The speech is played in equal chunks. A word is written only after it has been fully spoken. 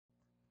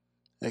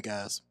Hey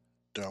guys,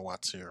 Darren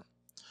Watts here.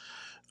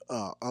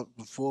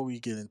 Before we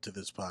get into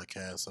this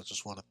podcast, I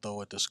just want to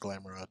throw a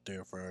disclaimer out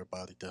there for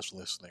everybody that's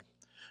listening.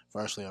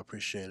 Firstly, I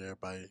appreciate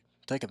everybody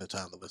taking the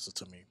time to listen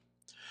to me.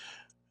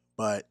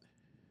 But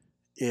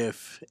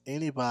if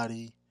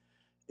anybody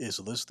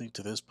is listening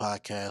to this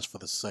podcast for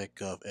the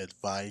sake of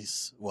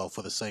advice, well,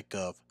 for the sake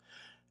of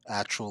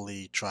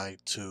actually trying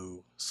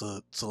to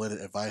solicit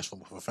advice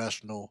from a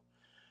professional,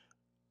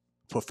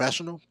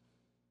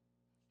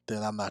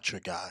 then I'm not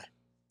your guy.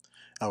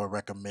 I would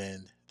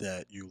recommend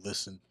that you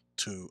listen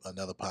to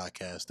another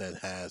podcast that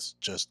has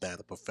just that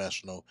a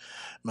professional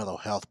mental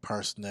health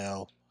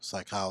personnel,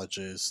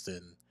 psychologists,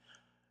 and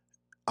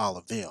all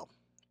of them.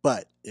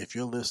 But if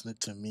you're listening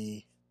to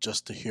me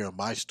just to hear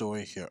my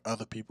story, hear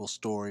other people's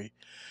story,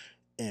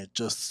 and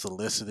just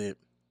solicited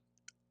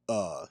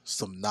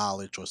some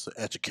knowledge or some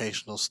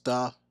educational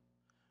stuff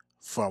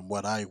from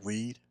what I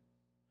read,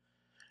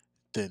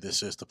 then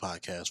this is the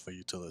podcast for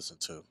you to listen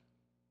to.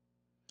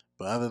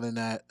 But other than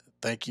that,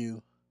 thank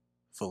you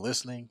for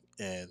listening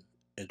and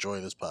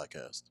enjoy this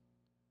podcast.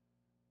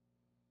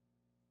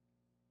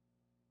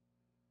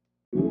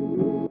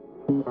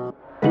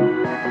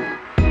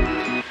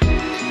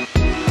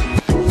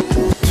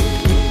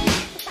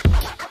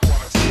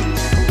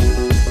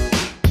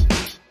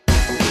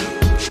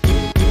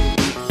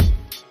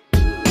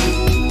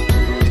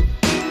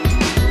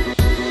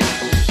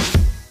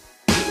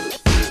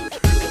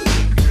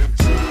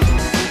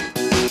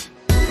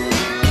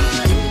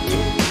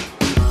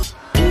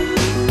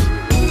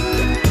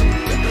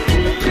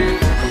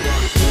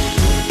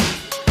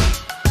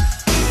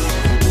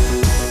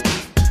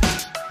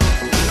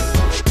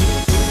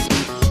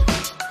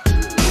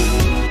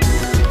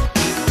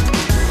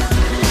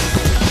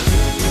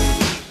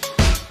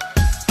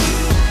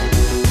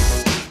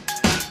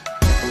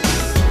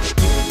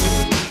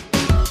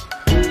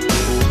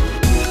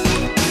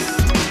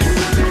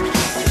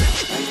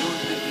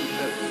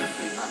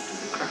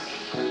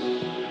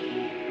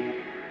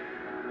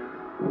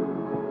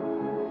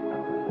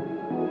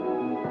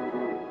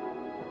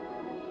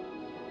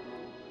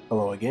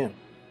 Hello again,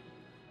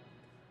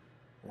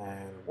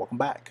 and welcome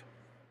back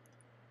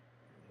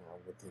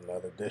with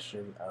another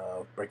edition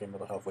of Breaking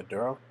Mental Health with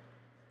Duro.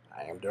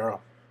 I am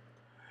Duro.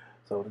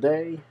 So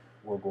today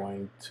we're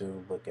going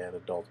to look at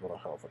adult mental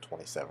health for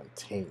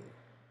 2017,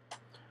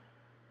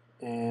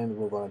 and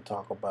we're going to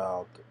talk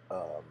about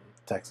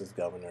Texas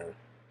Governor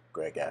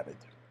Greg Abbott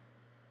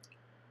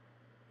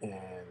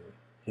and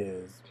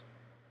his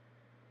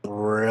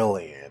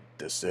brilliant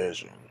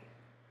decision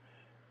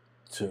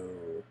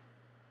to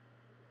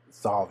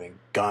solving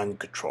gun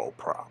control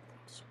problems.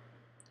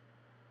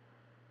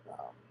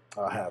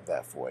 I'll have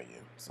that for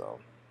you. So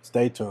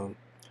stay tuned.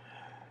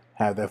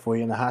 Have that for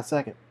you in a hot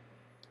second.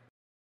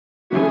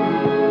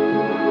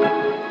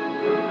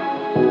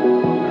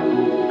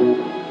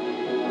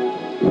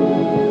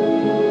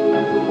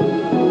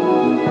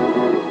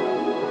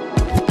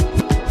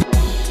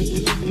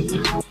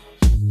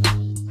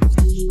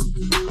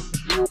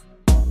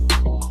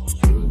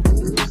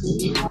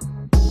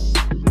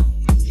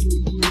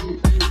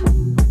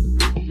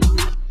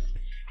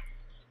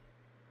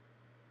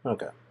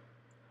 Okay.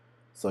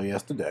 So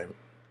yesterday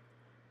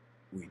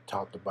we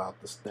talked about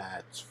the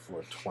stats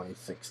for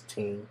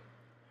 2016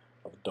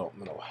 of adult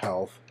mental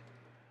health.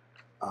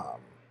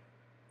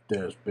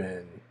 There's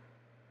been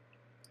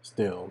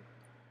still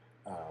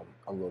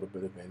a little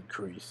bit of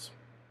increase,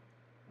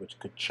 which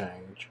could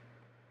change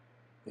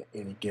at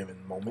any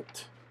given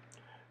moment.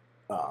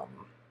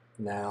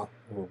 Now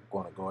we're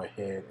going to go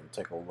ahead and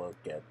take a look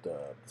at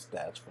the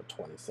stats for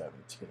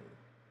 2017.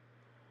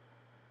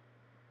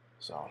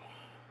 So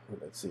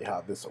let's see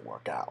how this will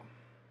work out.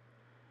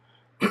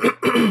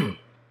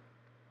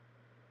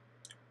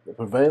 The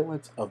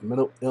prevalence of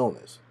mental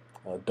illness,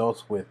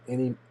 adults with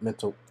any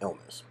mental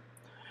illness.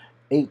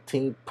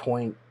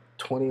 18.29%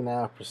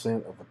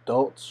 of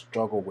adults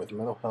struggle with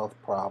mental health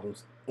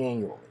problems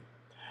annually.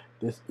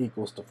 This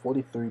equals to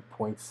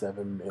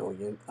 43.7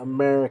 million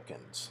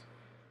Americans.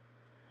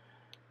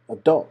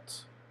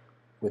 Adults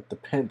with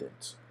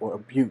dependence or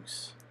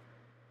abuse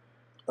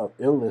of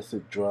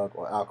illicit drug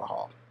or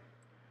alcohol.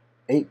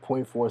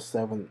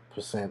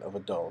 8.47% of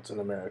adults in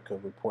America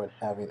report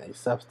having a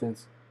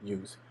substance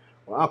use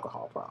or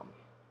alcohol problem.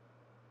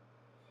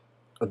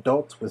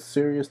 Adults with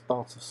serious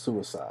thoughts of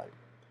suicide.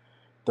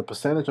 The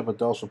percentage of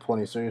adults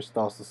reporting serious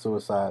thoughts of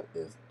suicide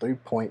is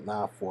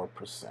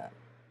 3.94%.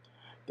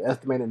 The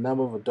estimated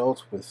number of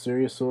adults with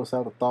serious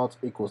suicidal thoughts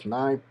equals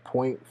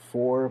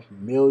 9.4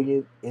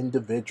 million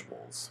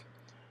individuals.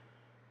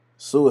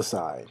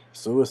 Suicide.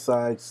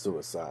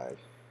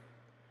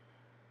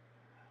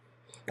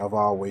 I've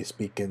always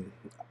spoken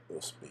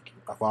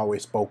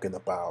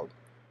about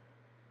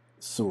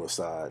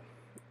suicide,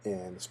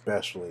 and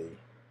especially,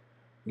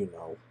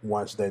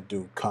 ones that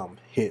do come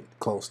hit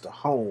close to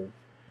home.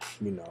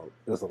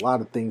 There's a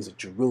lot of things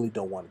that you really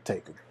don't want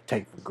to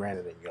take for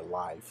granted in your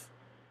life,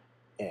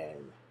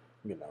 and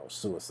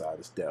suicide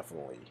is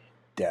definitely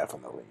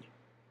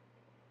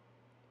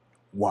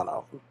one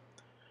of them.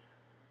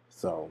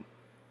 So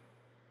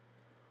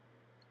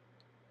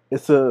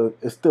it's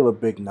still a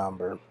big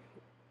number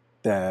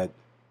that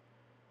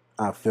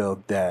I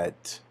feel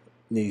that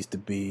needs to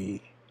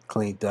be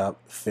cleaned up,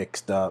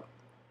 fixed up,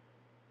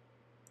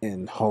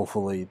 and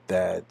hopefully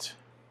that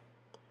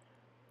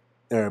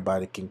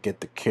everybody can get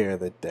the care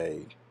that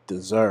they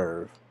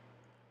deserve.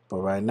 But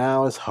right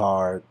now it's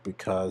hard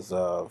because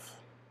of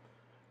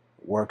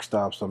work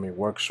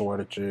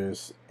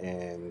shortages,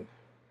 and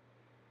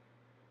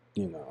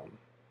you know,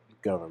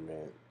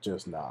 government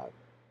just not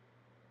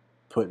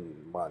putting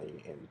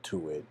money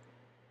into it.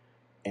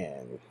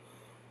 And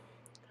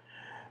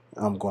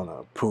I'm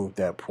gonna prove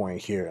that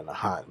point here in a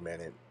hot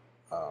minute,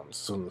 as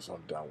soon as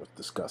I'm done with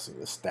discussing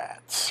the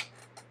stats.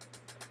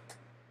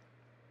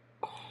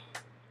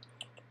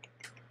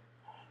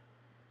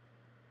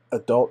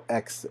 Adult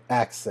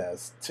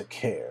access to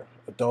care.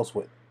 Adults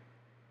with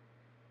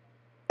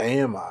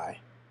AMI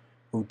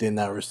who did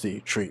not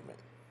receive treatment.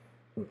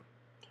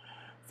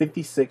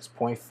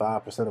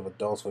 56.5% of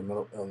adults with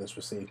mental illness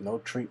received no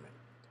treatment.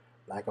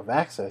 Lack of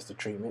access to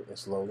treatment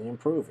is slowly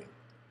improving.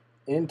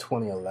 In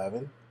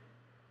 2011,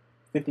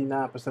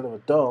 59% of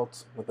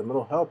adults with a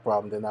mental health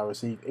problem did not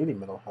receive any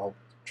mental health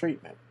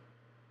treatment.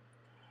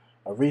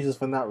 Reasons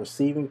for not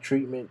receiving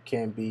treatment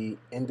can be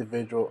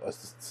individual or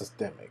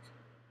systemic.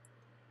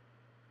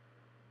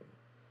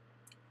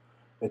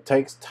 It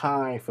takes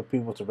time for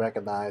people to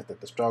recognize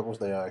that the struggles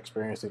they are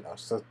experiencing are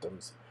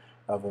symptoms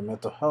of a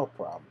mental health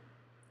problem.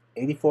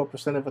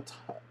 84%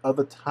 of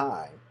the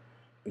time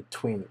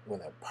between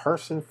when a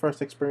person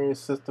first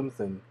experiences symptoms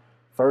and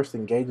first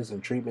engages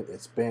in treatment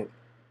is spent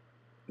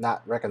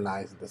not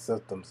recognizing the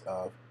symptoms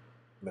of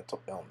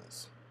mental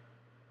illness.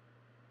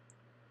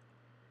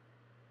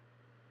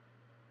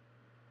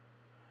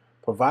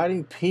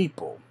 Providing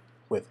people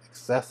with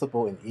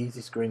accessible and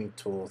easy screening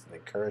tools and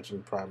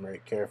encouraging primary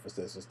care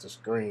physicians to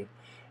screen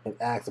and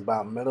ask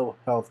about mental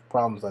health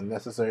problems are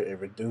necessary in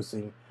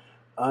reducing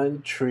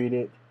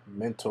untreated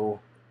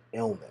mental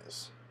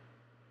illness.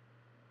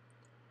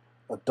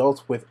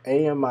 Adults with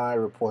AMI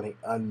reporting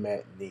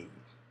unmet need.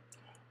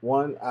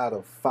 1 out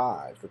of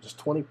 5, which is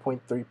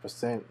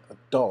 20.3%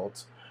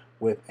 adults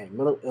with a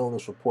mental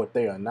illness report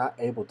they are not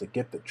able to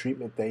get the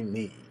treatment they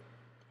need.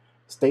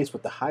 States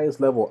with the highest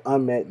level of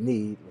unmet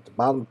need, with the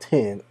bottom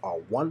 10, are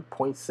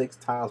 1.6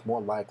 times more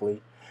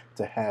likely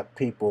to have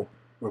people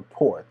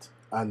report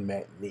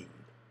unmet need.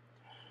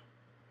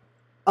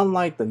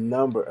 Unlike the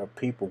number of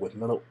people with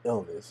mental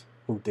illness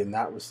who did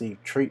not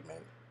receive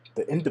treatment,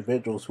 the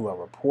individuals who are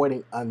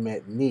reporting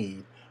unmet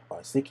need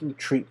are seeking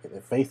treatment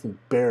and facing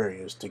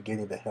barriers to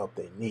getting the help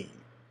they need.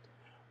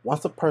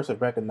 Once a person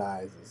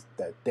recognizes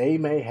that they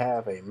may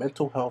have a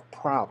mental health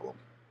problem,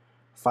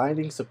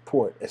 finding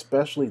support,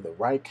 especially the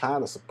right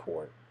kind of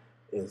support,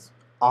 is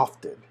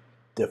often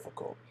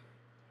difficult.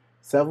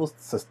 Several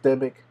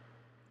systemic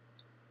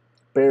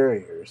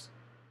barriers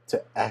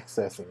to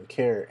accessing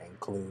care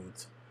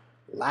includes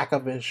lack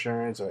of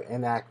insurance or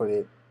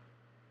inadequate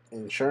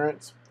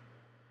insurance,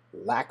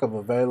 lack of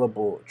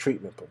available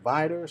treatment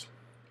providers,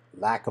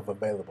 lack of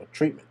available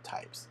treatment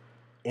types,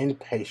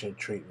 inpatient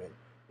treatment,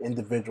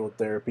 individual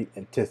therapy,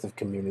 intensive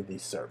community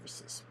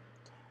services.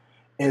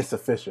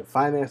 Insufficient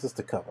finances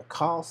to cover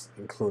costs,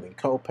 including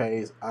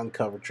copays,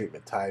 uncovered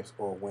treatment types,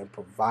 or when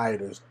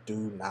providers do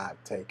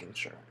not take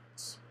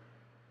insurance.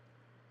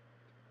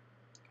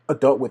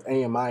 Adult with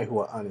AMI who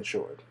are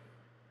uninsured.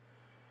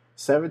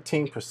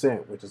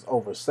 17%, which is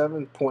over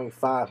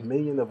 7.5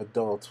 million of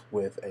adults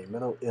with a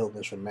mental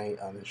illness, remain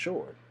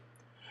uninsured.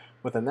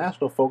 With a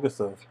national focus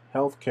of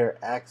healthcare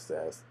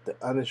access, the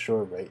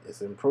uninsured rate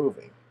is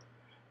improving.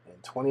 In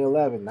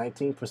 2011,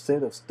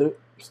 19% of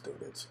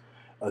students,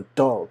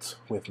 adults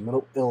with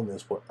mental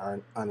illness, were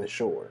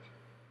uninsured.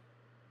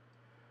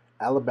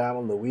 Alabama,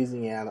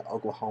 Louisiana,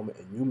 Oklahoma,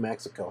 and New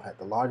Mexico had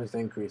the largest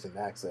increase in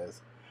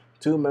access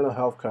to mental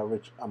health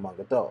coverage among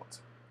adults.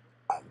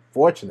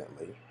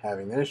 Unfortunately,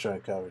 having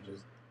insurance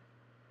coverages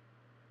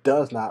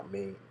does not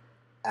mean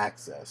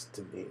access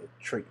to needed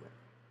treatment.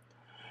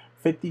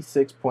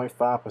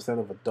 56.5%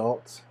 of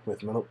adults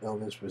with mental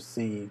illness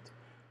received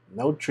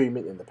no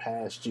treatment in the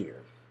past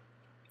year.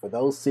 For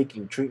those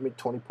seeking treatment,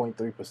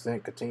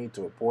 20.3% continue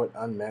to report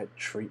unmet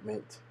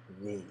treatment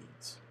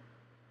needs.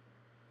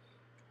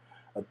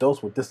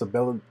 Adults with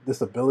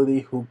disability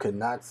who could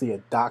not see a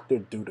doctor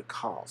due to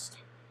cost.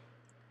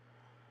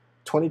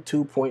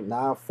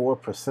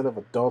 22.94% of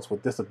adults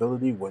with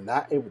disability were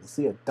not able to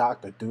see a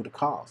doctor due to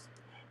cost.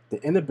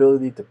 The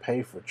inability to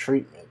pay for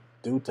treatment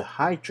due to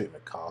high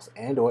treatment costs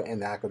and or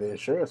inadequate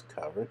insurance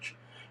coverage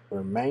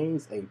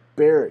remains a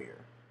barrier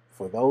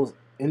for those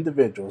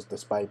individuals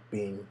despite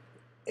being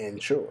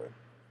insured.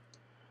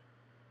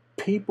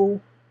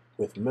 People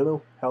with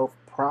mental health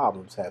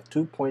problems have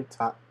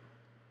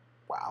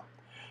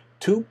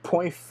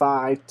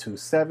 2.5 to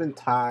 7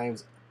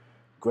 times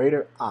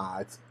greater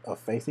odds of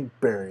facing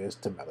barriers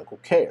to medical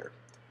care.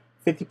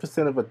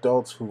 50% of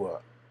adults who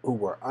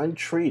were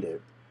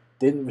untreated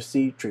didn't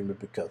receive treatment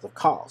because of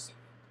cost.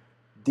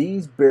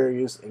 These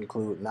barriers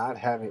include not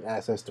having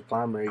access to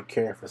primary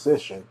care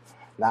physician,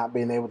 not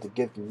being able to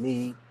get the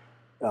need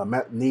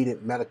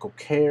needed medical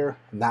care,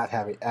 not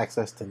having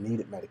access to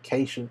needed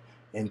medication,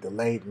 and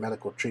delayed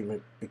medical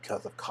treatment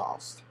because of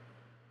cost.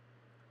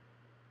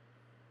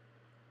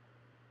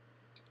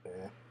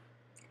 Yeah.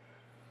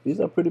 These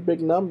are pretty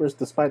big numbers,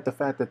 despite the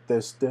fact that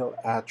they're still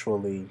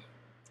actually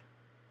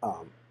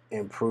um,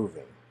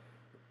 improving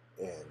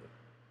in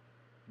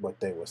what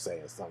they would say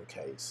in some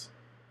case.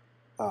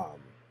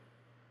 Um,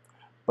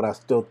 but I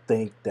still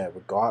think that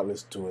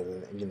regardless to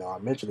it, and I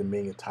mentioned it a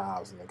million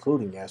times, and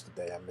including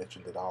yesterday, I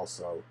mentioned it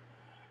also,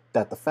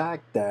 that the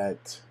fact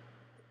that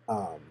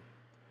um,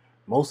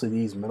 most of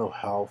these mental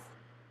health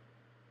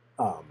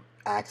um,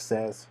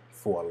 access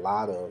for a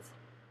lot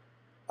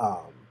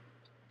um,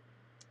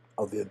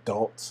 of the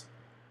adults,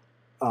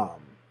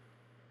 um,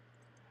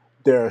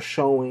 they're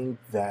showing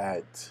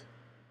that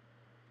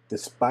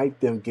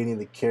despite them getting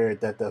the care,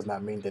 that does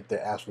not mean that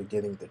they're actually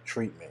getting the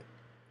treatment.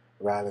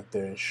 Rather, if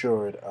they're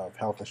insured of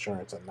health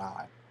insurance or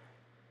not.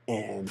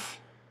 And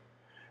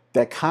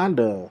that kind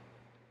of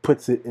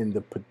puts it in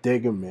the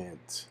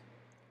predicament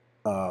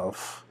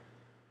of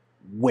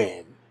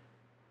when,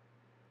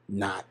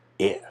 not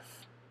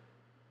if.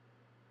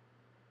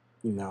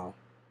 You know,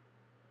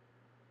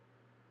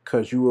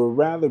 because you would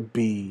rather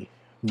be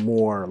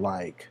more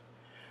like,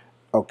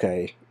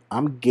 okay,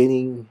 I'm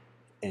getting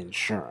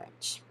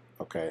insurance,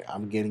 okay,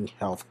 I'm getting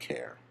health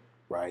care,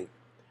 right?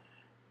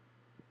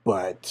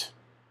 But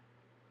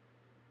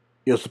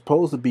you're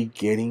supposed to be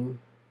getting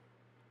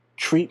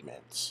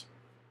treatments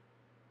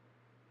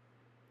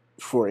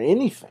for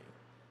anything.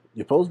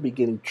 You're supposed to be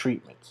getting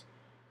treatments.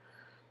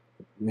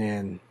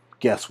 And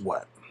guess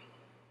what?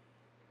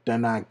 They're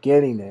not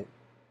getting it,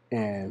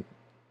 and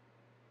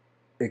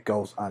it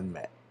goes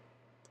unmet.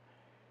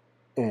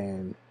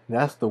 And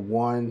that's the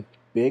one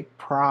big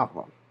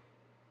problem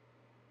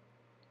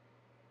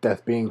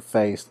that's being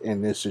faced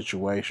in this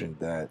situation,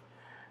 that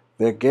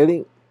they're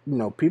getting,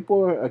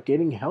 people are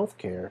getting health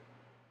care,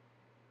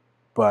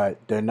 but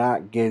they're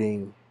not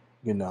getting,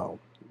 you know,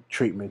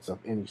 treatments of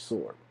any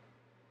sort.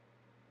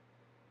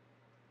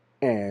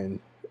 And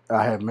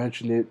I have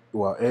mentioned it,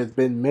 well, it's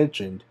been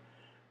mentioned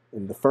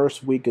in the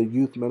first week of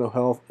youth mental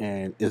health,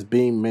 and is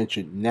being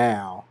mentioned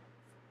now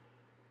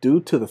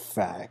due to the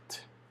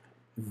fact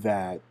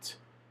that,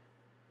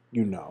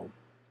 you know,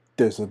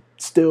 there's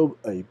still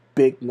a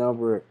big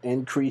number of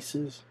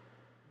increases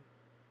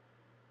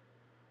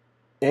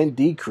and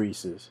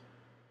decreases.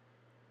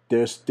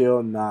 They're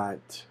still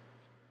not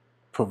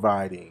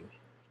providing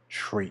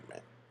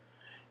treatment.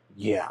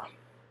 Yeah,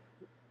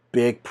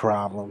 big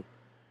problem.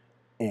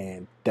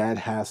 And that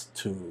has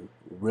to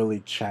really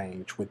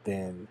change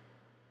within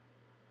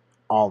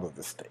all of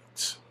the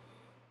states,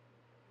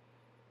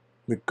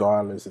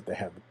 regardless if they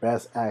have the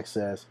best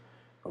access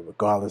or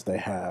regardless they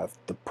have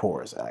the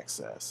poorest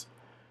access.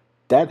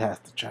 That has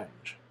to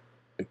change,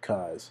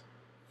 because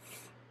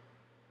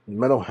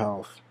mental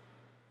health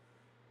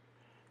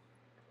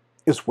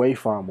is way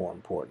far more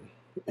important.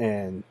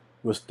 And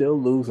we're still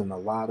losing a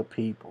lot of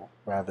people,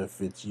 rather if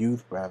it's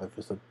youth, rather if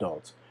it's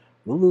adults.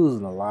 We're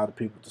losing a lot of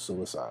people to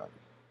suicide.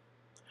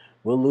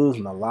 We're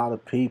losing a lot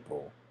of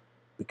people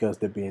because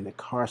they're being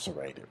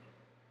incarcerated.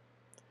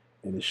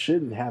 And it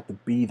shouldn't have to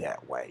be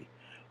that way.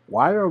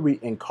 Why are we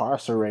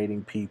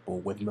incarcerating people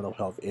with mental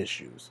health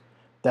issues?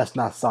 That's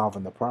not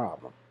solving the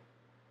problem.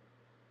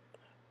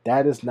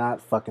 That is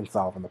not fucking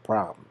solving the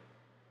problem.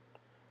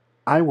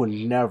 I will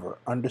never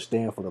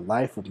understand for the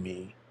life of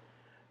me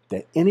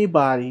that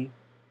anybody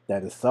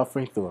that is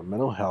suffering through a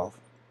mental health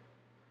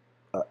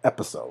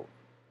episode,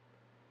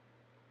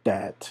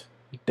 that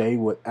they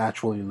would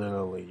actually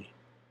literally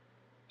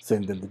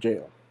send them to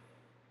jail.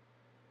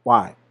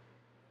 Why?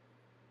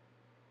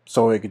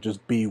 So it could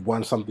just be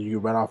one something you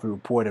read off your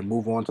report and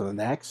move on to the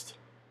next?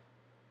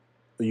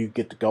 Or you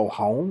get to go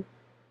home?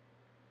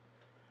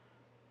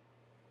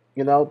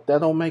 That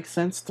don't make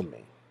sense to me.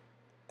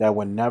 That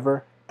would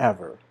never,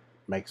 ever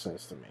make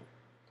sense to me.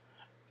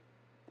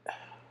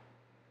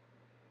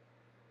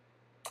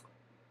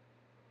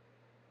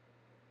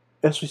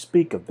 As we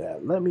speak of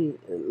that, let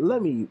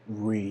me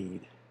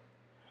read.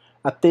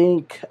 I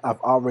think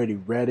I've already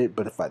read it,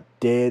 but if I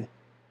did,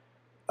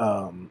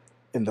 in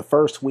the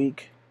first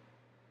week,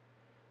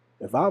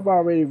 if I've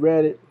already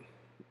read it,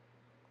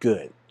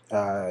 good.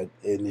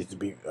 It needs to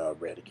be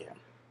read again.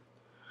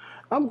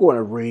 I'm going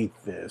to read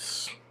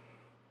this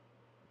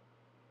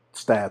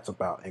stats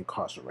about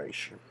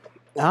incarceration.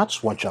 I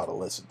just want y'all to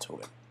listen to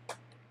it.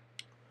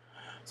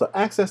 So,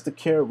 access to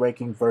care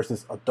ranking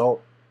versus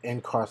adult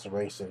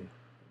incarceration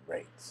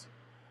rates.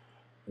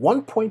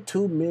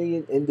 1.2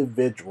 million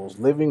individuals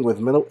living with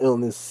mental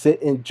illness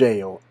sit in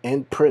jail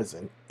and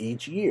prison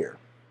each year.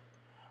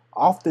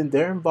 Often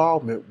their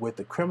involvement with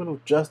the criminal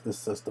justice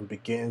system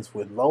begins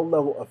with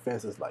low-level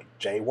offenses like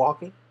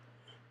jaywalking,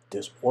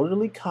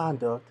 disorderly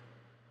conduct,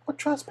 or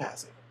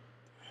trespassing.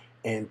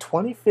 In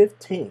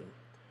 2015,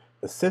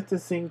 the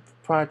Sentencing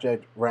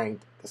Project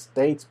ranked the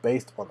states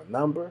based on the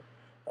number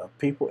of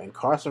people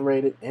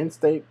incarcerated in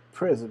state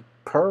prison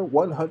per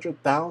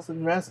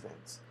 100,000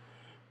 residents,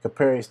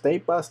 comparing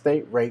state by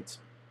state rates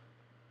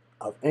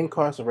of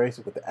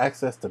incarceration with the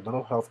access to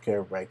mental health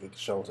care ranking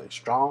shows a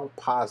strong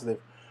positive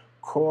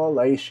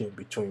correlation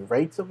between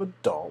rates of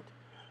adults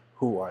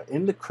who are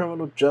in the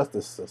criminal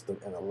justice system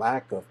and a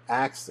lack of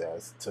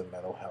access to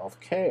mental health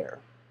care.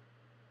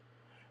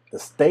 The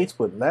states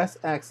with less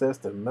access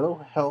to mental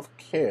health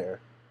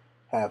care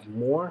have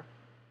more,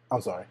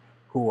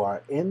 who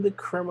are in the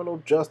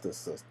criminal justice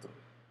system.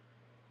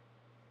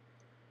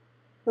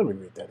 Let me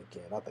read that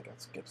again. I think I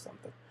skipped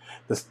something.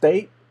 The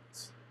states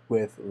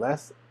with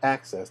less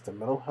access to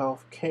mental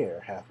health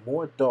care have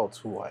more adults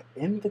who are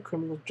in the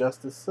criminal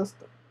justice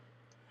system.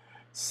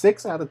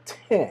 6 out of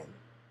 10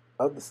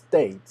 of the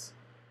states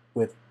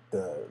with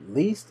the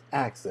least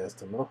access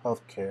to mental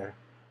health care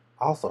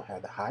also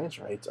had the highest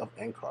rates of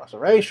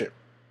incarceration.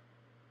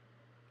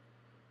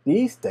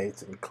 These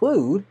states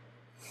include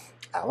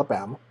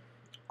Alabama,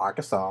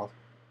 Arkansas,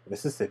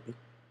 Mississippi,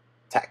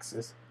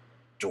 Texas,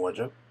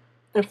 Georgia,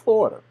 and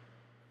Florida.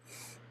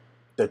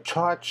 The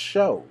chart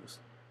shows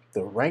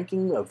the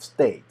ranking of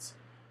states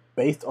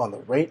based on the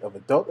rate of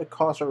adult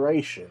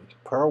incarceration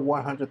per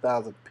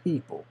 100,000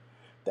 people.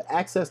 The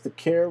access to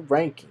care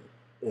ranking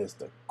is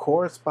the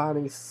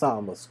corresponding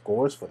sum of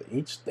scores for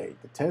each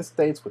state. The 10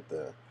 states with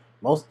the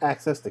most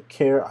access to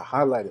care are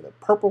highlighted in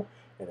purple,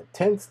 and the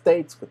 10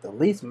 states with the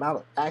least amount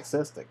of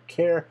access to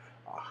care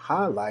are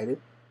highlighted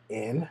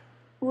in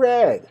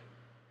red.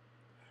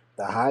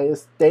 The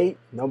highest state,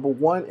 number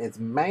 1, is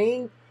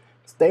Maine.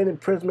 State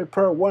imprisonment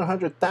per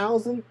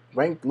 100,000,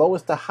 ranked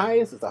lowest to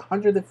highest is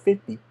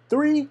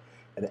 153,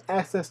 and the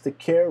access to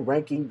care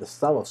ranking the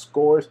sum of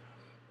scores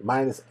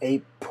minus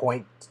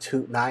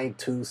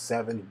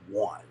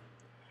 8.9271.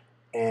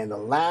 And the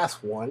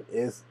last one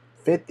is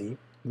 50,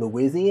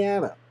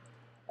 Louisiana,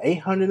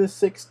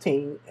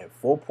 816 and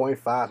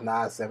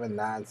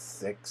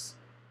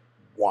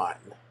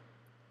 4.597961.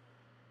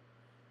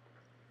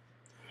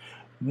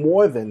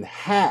 More than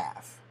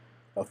half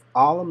of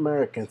all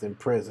Americans in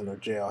prison or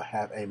jail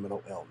have a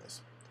mental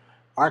illness.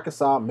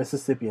 Arkansas,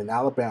 Mississippi, and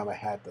Alabama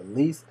had the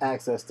least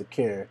access to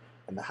care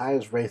and the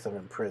highest rates of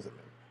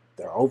imprisonment.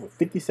 There are over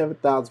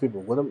 57,000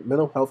 people with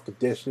mental health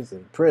conditions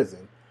in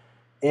prison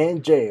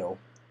and jail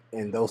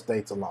in those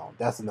states alone.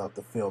 That's enough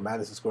to fill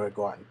Madison Square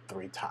Garden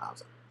 3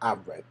 times.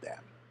 I've read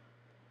that.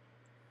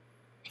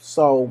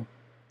 So,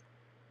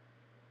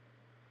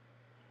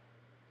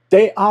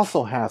 they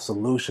also have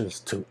solutions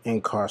to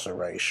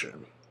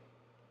incarceration.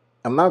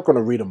 I'm not going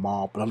to read them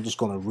all, but I'm just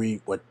going to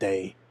read what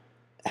they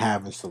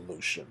have in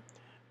solution,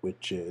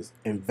 which is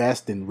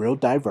invest in real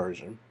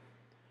diversion,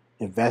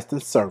 invest in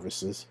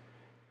services,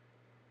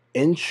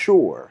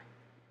 ensure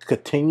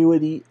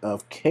continuity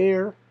of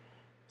care,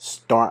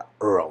 start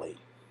early.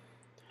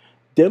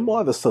 Them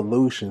are the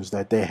solutions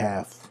that they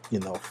have,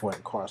 for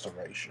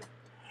incarceration.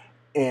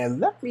 And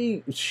let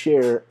me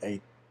share a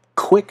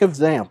quick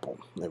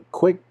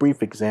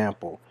brief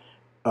example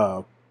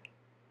of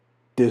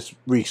this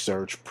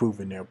research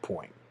proving their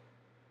point.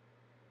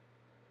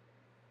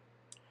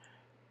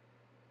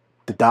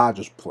 The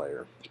Dodgers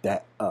player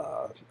that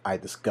I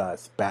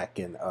discussed back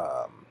in,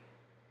 I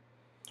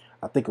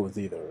think it was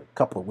either a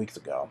couple of weeks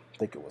ago. I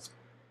think it was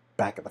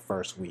back in the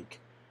first week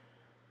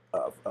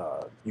of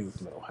youth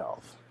mental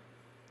health.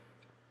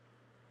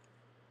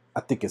 I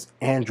think it's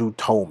Andrew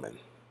Tolman,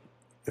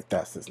 if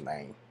that's his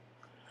name.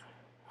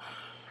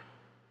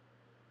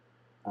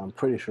 I'm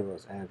pretty sure it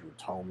was Andrew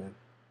Tolman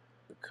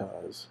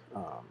because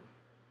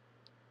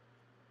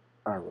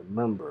I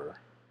remember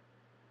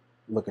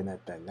looking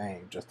at that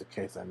name just in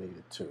case I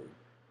needed to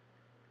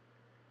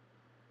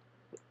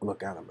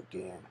look at him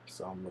again.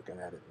 So I'm looking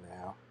at it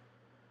now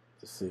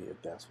to see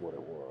if that's what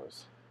it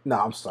was. No,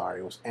 I'm sorry.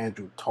 It was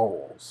Andrew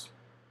Toles.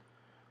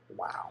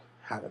 Wow.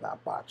 How did I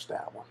botch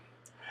that one?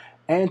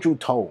 Andrew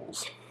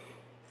Toles.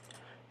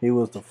 He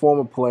was the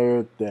former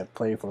player that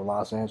played for the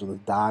Los Angeles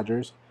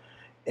Dodgers,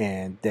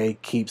 and they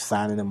keep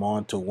signing him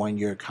on to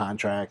 1-year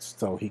contracts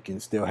so he can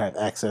still have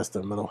access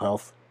to mental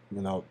health,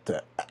 to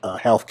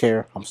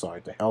healthcare.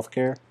 To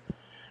healthcare,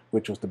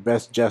 which was the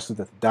best gesture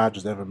that the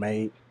Dodgers ever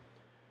made.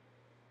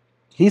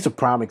 He's a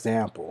prime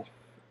example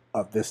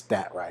of this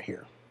stat right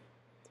here.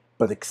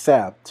 But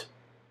except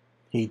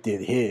he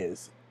did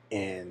his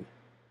in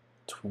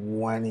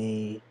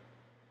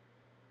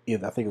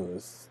I think it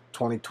was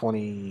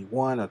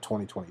 2021 or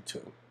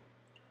 2022.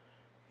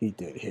 He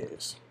did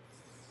his.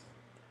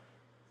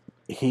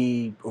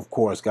 He, of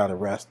course, got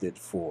arrested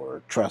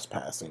for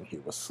trespassing. He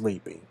was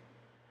sleeping.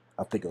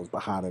 I think it was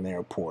behind an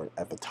airport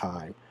at the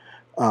time.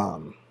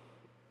 I'm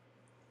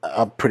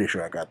pretty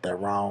sure I got that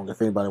wrong.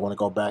 If anybody want to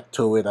go back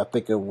to it, I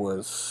think it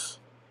was,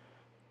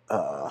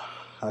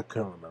 I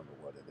couldn't remember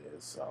what it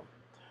is, so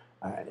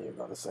I ain't even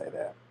going to say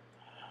that.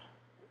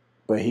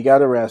 But he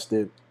got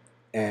arrested,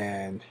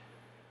 and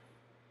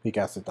he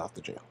got sent off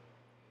to jail.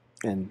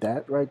 And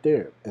that right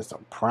there is a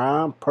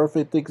prime,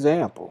 perfect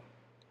example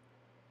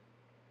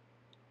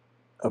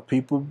of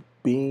people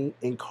being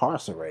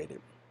incarcerated.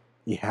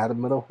 He had a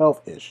mental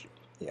health issue.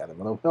 He had a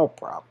mental health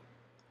problem.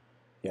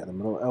 He had a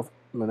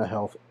mental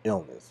health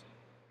illness.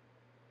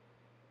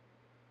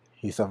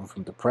 He suffered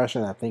from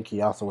depression. I think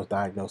he also was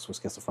diagnosed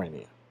with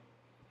schizophrenia.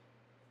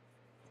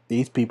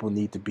 These people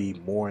need to be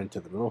more into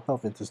the mental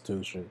health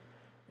institution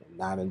and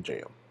not in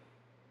jail.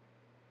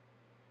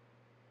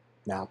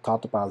 Now, I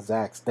talked about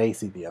Zach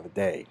Stacy the other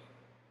day,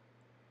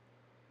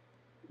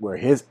 where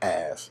his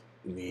ass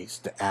needs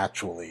to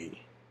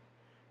actually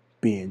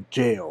be in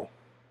jail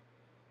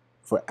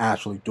for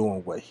actually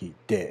doing what he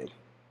did.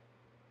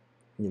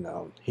 You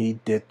know, he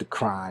did the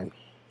crime.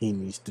 He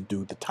needs to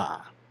do the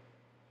time.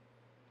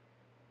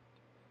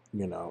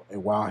 You know,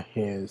 and while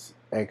his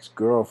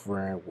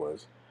ex-girlfriend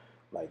was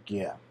like,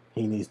 yeah,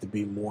 he needs to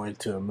be more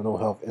into a mental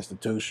health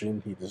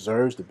institution. He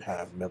deserves to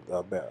have,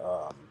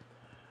 to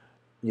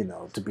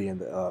be in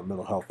the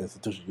mental health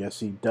institution.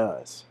 Yes, he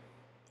does.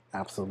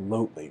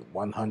 Absolutely,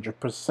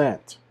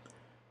 100%.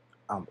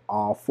 I'm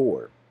all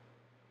for it.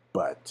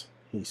 But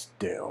he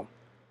still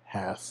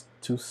has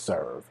to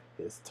serve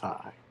his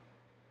time.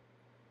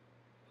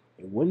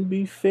 It wouldn't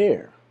be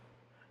fair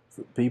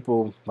for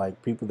people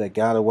that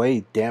got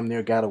away, damn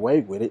near got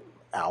away with it.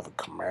 Alvin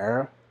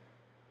Kamara,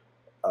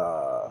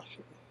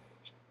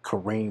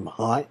 Kareem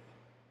Hunt,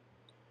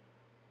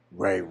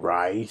 Ray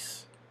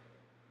Rice.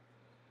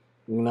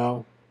 You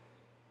know,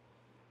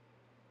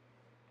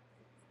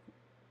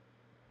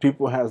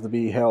 people have to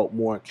be held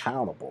more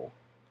accountable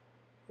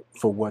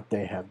for what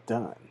they have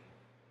done.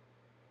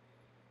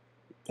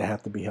 They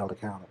have to be held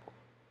accountable.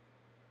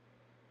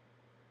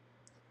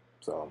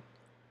 So,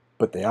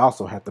 but they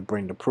also have to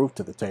bring the proof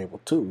to the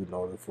table too in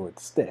order for it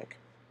to stick.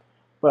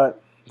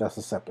 But that's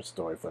a separate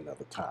story for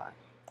another time.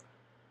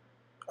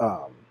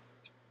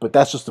 But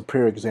that's just a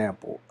pure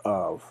example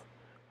of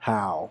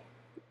how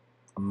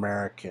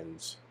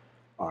Americans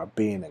are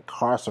being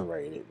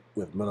incarcerated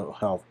with mental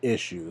health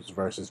issues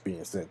versus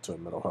being sent to a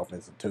mental health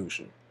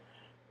institution,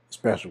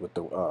 especially with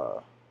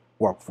the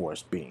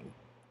workforce being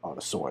on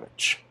a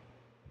shortage.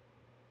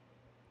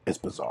 It's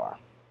bizarre.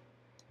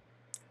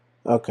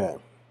 Okay,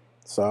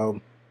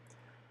 so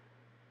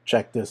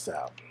check this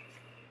out.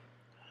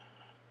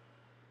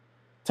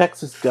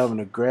 Texas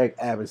Governor Greg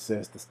Abbott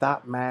says to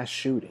stop mass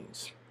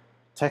shootings,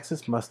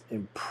 Texas must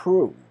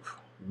improve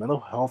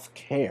mental health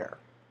care.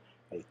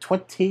 A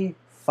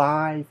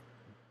 $25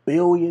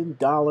 billion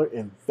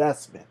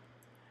investment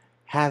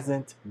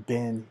hasn't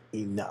been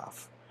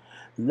enough.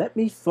 Let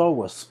me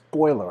throw a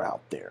spoiler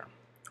out there.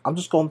 I'm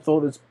just going to throw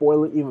this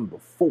spoiler even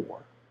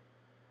before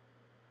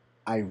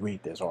I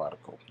read this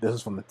article. This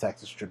is from the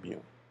Texas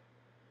Tribune.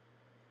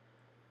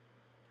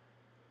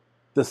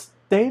 The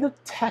state of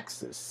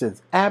Texas,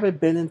 since Abbott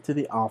been into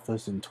the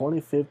office in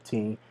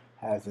 2015,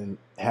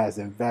 has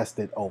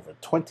invested over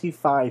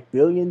 $25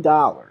 billion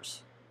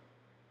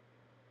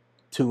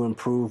to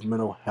improve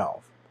mental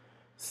health.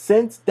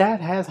 Since that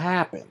has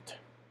happened,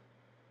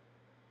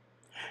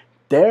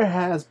 there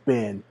has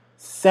been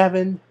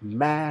 7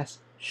 mass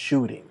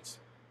shootings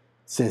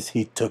since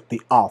he took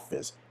the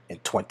office in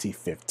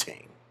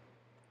 2015.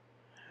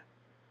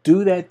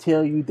 Do that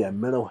tell you that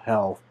mental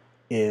health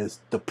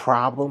is the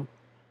problem?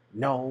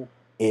 No,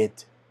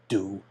 it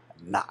do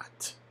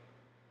not.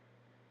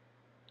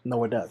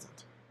 No, it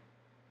doesn't.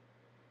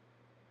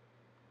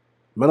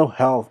 Mental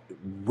health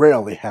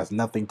rarely has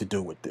nothing to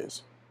do with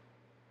this.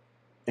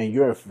 And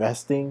you're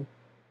investing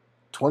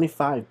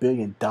 $25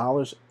 billion.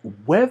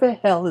 Where the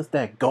hell is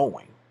that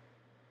going?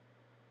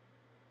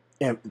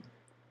 And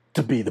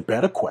to be the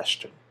better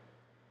question,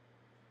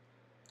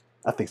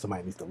 I think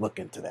somebody needs to look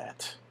into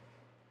that.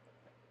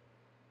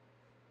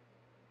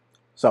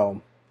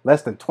 So,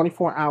 less than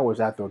 24 hours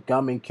after a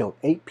gunman killed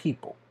 8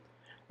 people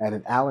at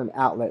an Allen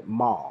Outlet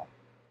mall,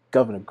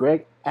 Governor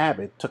Greg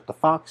Abbott took the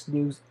Fox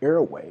News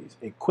airwaves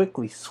and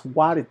quickly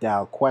swatted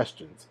down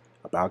questions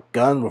about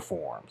gun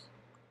reforms.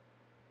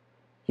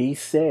 He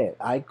said,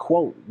 I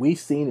quote, "We've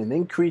seen an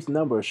increased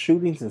number of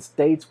shootings in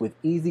states with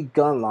easy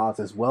gun laws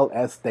as well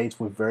as states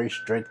with very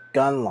strict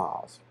gun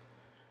laws."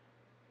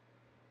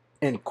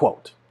 End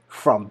quote.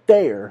 From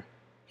there,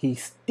 he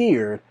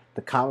steered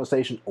the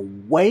conversation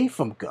away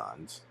from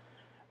guns,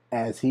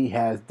 as he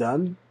has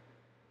done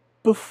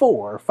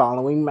before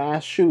following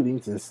mass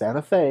shootings in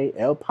Santa Fe,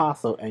 El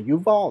Paso, and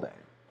Uvalde.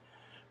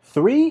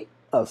 3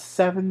 of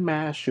 7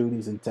 mass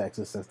shootings in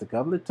Texas since the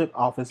governor took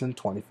office in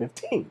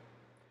 2015.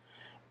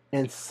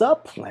 And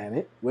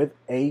supplanted with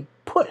a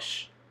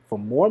push for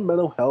more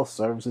mental health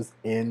services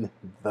in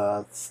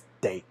the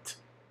state.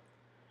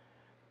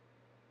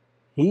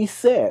 He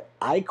said,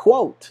 I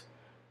quote,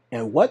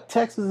 "And what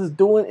Texas is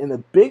doing in a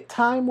big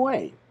time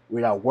way,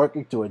 we are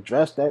working to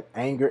address that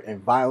anger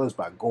and violence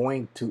by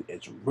going to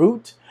its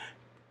root,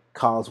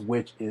 cause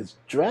which is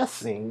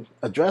addressing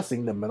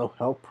the mental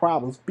health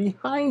problems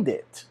behind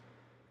it.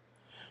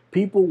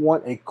 People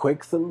want a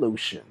quick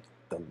solution.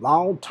 The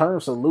long-term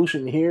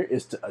solution here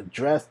is to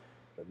address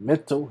the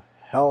mental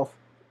health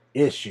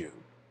issue."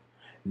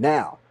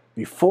 Now,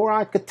 before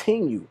I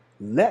continue,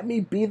 let me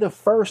be the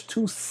first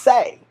to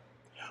say,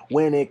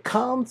 when it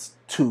comes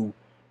to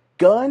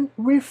gun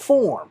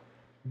reform,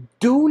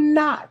 do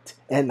not,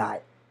 and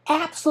I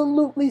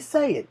absolutely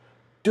say it,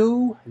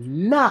 do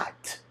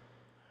not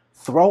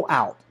throw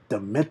out the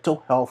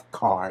mental health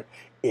card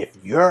if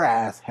your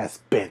ass has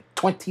spent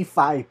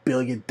 $25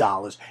 billion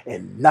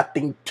and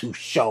nothing to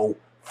show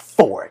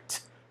for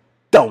it.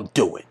 Don't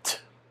do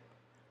it.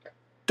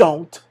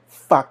 Don't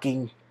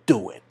fucking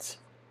do it.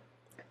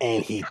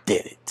 And he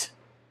did it.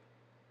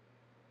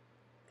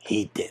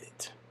 He did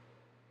it.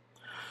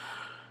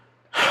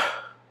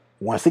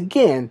 Once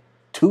again,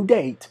 to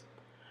date,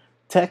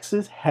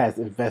 Texas has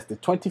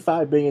invested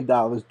 $25 billion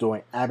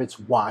during Abbott's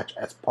watch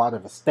as part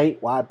of a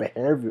statewide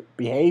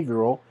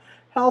behavioral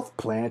health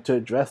plan to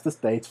address the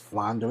state's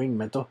floundering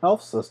mental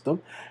health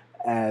system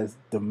as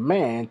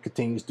demand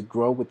continues to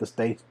grow with the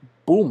state's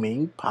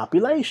booming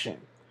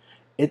population.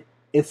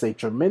 It's a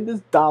tremendous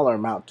dollar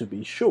amount to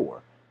be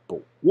sure,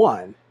 but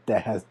one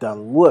that has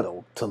done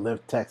little to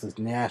lift Texas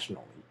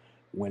nationally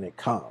when it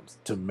comes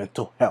to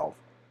mental health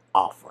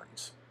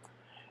offerings.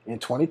 In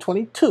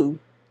 2022,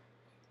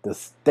 the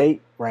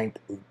state ranked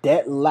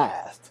dead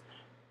last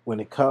when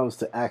it comes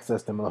to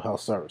access to mental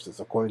health services,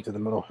 according to the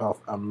Mental Health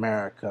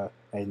America,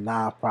 a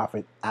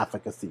nonprofit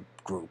advocacy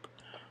group.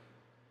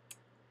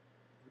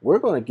 We're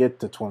going to get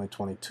to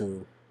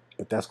 2022,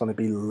 but that's going to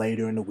be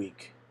later in the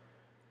week.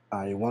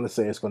 I want to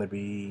say it's going to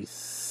be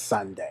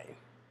Sunday.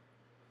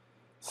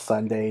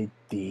 Sunday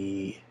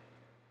the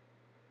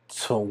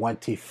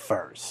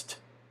 21st.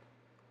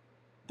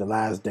 The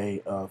last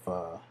day of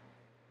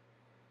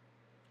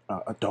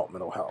adult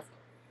mental health.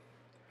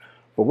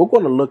 But we're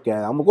going to look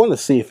at it. I'm going to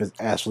see if it's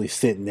actually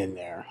sitting in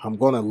there. I'm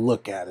going to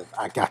look at it.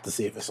 I got to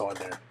see if it's on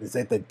there. Is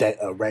it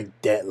the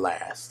ranked dead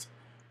last?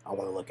 I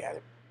want to look at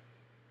it.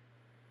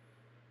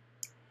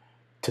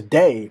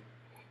 Today,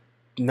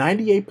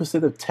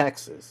 98% of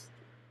Texas,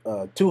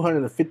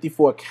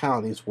 254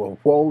 counties were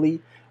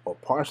wholly or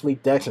partially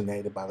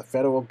designated by the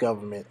federal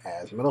government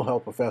as mental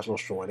health professional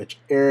shortage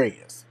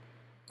areas.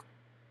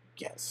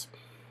 Yes,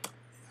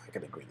 I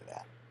can agree to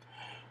that.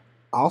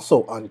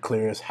 Also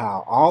unclear is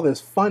how all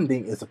this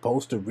funding is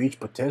supposed to reach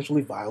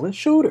potentially violent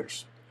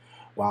shooters.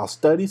 While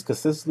studies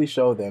consistently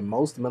show that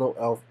most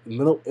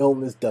mental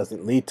illness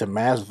doesn't lead to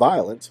mass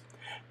violence,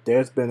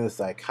 there's been a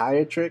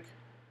psychiatric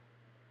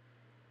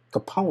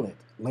component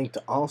linked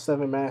to all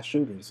 7 mass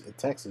shootings in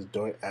Texas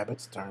during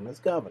Abbott's term as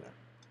governor.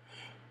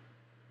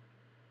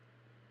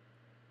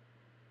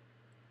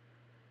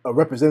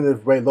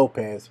 Representative Ray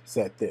Lopez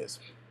said this,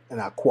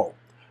 and I quote,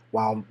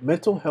 "While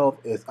mental health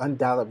is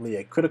undoubtedly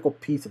a critical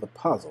piece of the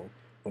puzzle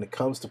when it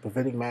comes to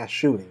preventing mass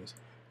shootings,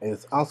 it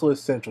is also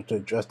essential to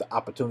address the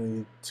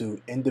opportunity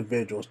to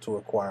individuals to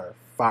acquire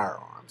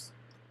firearms."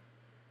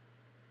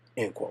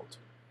 End quote.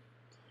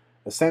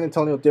 The San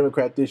Antonio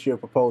Democrat this year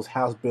proposed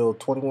House Bill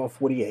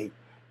 2148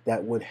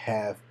 that would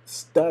have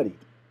studied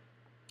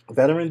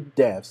veteran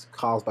deaths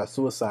caused by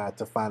suicide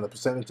to find the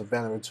percentage of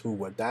veterans who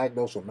were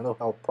diagnosed with mental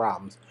health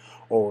problems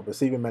or were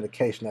receiving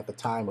medication at the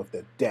time of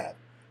their death.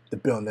 The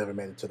bill never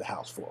made it to the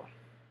House floor.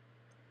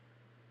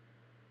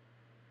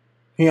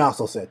 He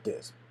also said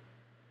this,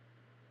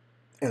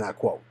 and I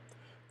quote,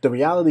 "The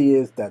reality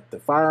is that the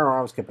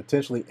firearms can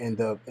potentially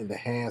end up in the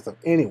hands of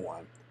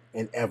anyone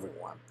and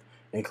everyone,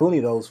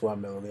 including those who are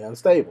mentally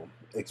unstable,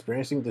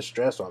 experiencing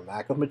distress or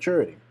lack of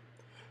maturity.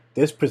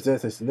 This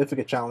presents a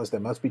significant challenge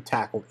that must be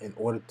tackled in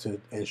order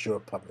to ensure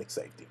public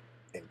safety."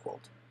 End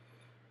quote.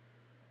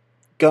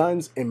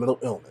 Guns and mental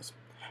illness.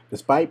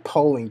 Despite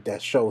polling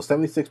that shows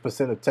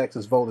 76% of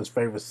Texas voters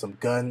favor some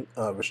gun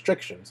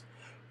restrictions,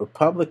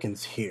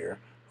 Republicans here,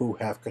 who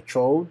have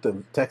controlled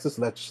the Texas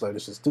legislature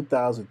since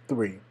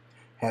 2003,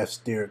 have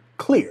steered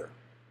clear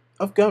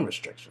of gun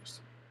restrictions.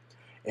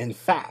 In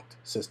fact,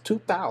 since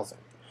 2000,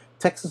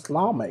 Texas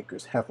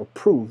lawmakers have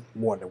approved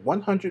more than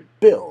 100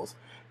 bills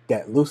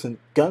that loosen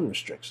gun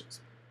restrictions.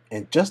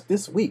 And just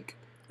this week,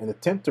 an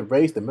attempt to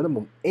raise the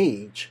minimum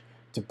age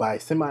to buy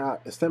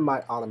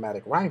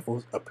semi-automatic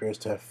rifles appears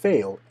to have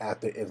failed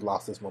after it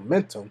lost its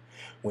momentum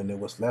when it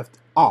was left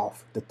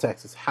off the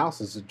Texas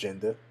House's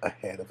agenda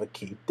ahead of a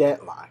key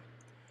deadline.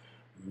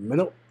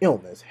 Mental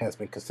illness has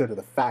been considered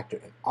a factor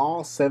in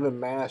all 7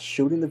 mass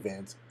shooting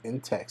events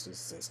in Texas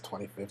since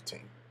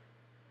 2015.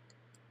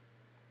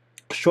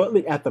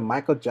 Shortly after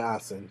Michael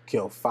Johnson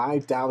killed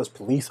 5 Dallas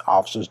police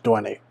officers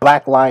during a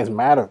Black Lives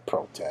Matter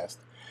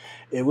protest,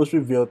 it was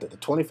revealed that the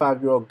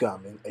 25-year-old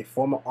gunman, a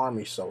former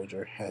Army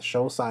soldier, had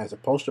shown signs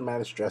of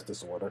post-traumatic stress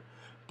disorder,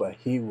 but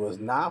he was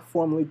not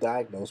formally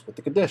diagnosed with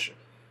the condition.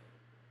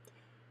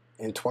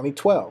 In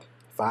 2012,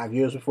 5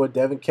 years before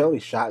Devin Kelly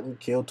shot and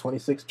killed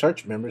 26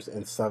 church members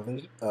in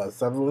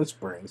Sutherland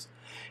Springs,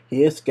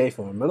 he escaped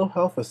from a mental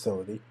health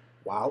facility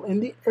while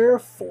in the Air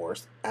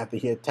Force after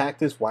he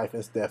attacked his wife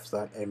and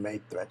stepson and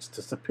made threats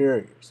to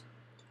superiors.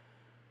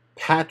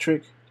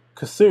 Patrick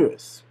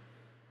Caceres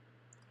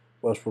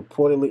was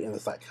reportedly in a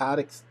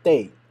psychotic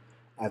state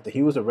after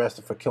he was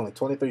arrested for killing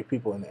 23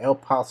 people in the El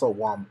Paso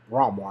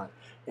Walmart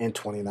in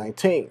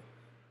 2019.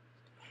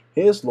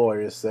 His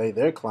lawyers say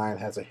their client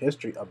has a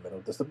history of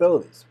mental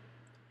disabilities.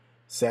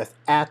 Seth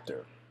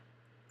Achter,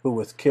 who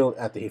was killed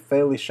after he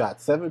fatally shot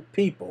 7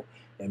 people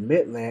in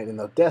Midland and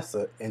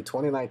Odessa in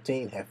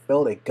 2019, had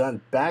failed a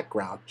gun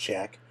background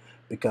check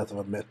because of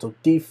a mental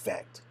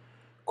defect.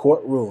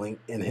 court ruling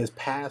in his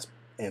past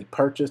and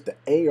purchased the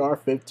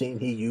AR-15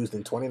 he used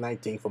in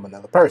 2019 from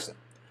another person,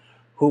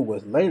 who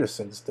was later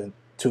sentenced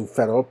to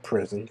federal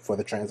prison for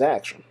the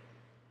transaction.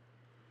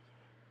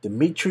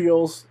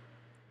 Dimitrios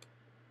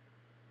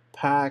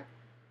Pagortis,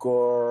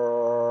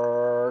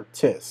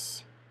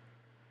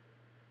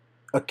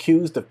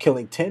 accused of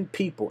killing 10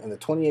 people in the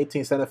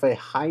 2018 Santa Fe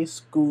high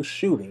school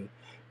shooting,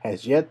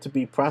 has yet to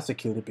be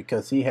prosecuted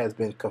because he has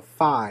been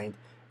confined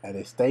at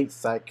a state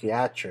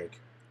psychiatric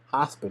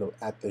hospital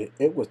after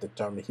it was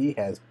determined he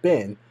has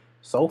been,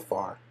 so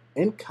far,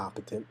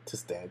 incompetent to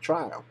stand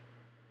trial.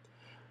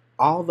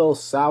 Although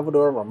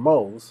Salvador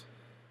Ramos,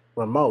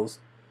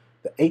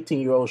 the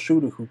 18-year-old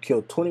shooter who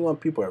killed 21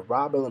 people at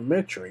Robb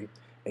Elementary,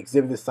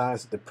 exhibited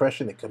signs of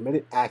depression and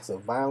committed acts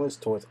of violence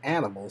towards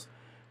animals,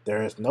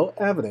 there is no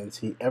evidence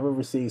he ever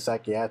received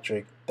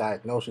psychiatric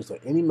diagnosis or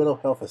any mental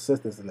health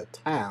assistance in the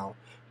town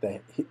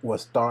that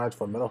was starved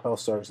for mental health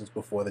services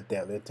before the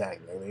deadly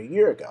attack nearly a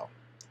year ago.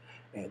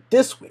 And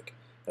this week,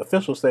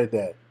 officials say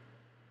that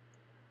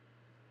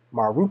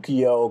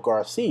Mauricio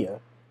Garcia,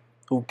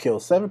 who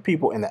killed 7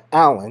 people in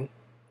Allen,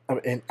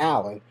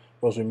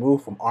 was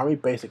removed from Army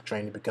basic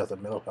training because of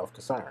mental health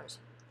concerns.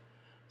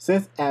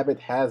 Since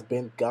Abbott has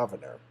been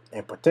governor,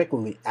 and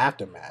particularly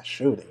after mass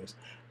shootings,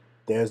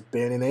 there's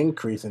been an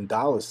increase in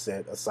dollars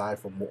set aside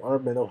for more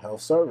mental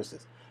health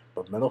services.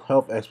 But mental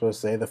health experts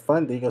say the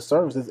funding of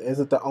services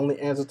isn't the only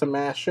answer to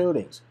mass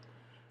shootings.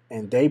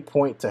 And they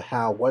point to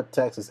how what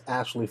Texas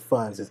actually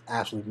funds is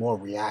actually more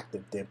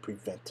reactive than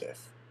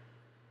preventive.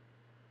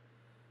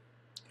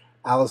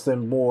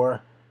 Allison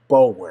Moore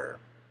Bower,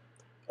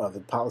 the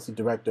policy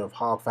director of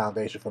Hogg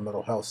Foundation for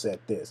Mental Health,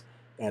 said this,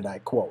 and I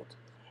quote,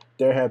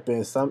 "There have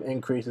been some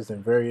increases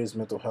in various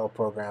mental health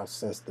programs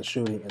since the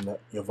shooting in the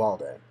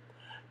Uvalde.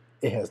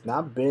 It has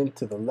not been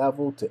to the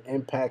level to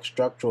impact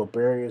structural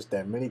barriers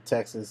that many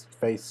Texans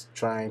face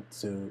trying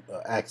to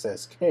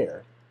access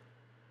care."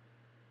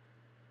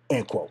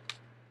 End quote.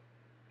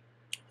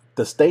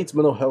 The state's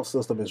mental health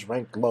system is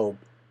ranked low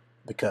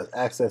because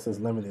access is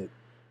limited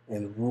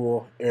in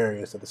rural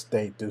areas of the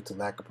state due to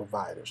lack of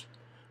providers.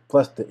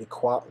 Plus, the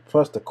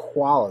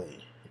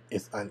quality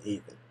is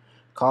uneven.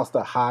 Costs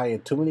are high,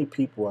 and too many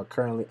people are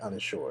currently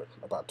uninsured.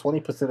 About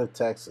 20% of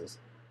Texans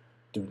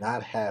do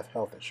not have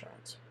health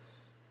insurance.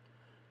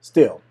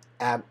 Still,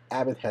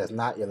 Abbott has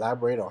not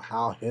elaborated on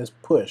how his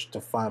push to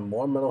fund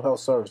more mental health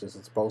services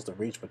is supposed to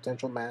reach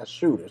potential mass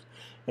shooters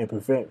and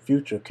prevent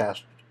future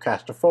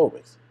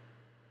claustrophobics.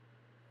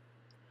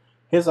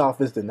 His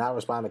office did not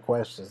respond to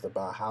questions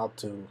about how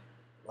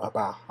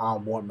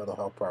more mental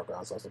health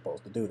programs are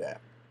supposed to do that.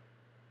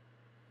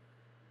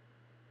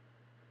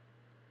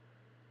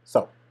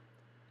 So,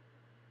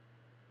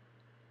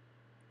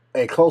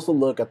 a closer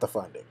look at the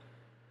funding.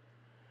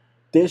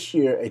 This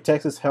year, a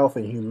Texas Health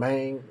and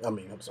Human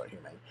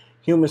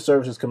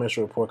Services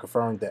Commission report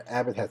confirmed that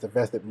Abbott has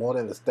invested more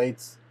than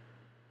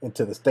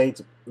into the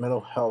state's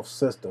mental health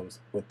systems,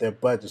 with their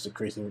budgets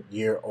increasing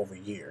year over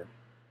year.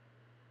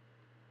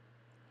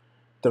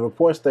 The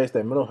report states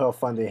that mental health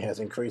funding has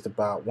increased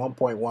about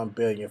 $1.1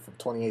 billion from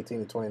 2018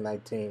 to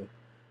 2019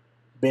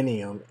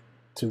 biennium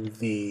to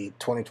the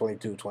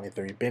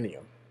 2022-23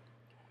 biennium.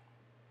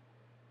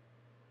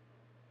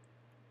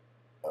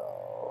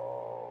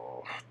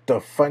 The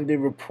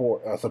funding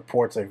report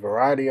supports a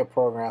variety of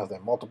programs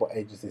at multiple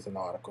agencies and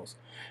articles,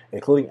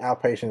 including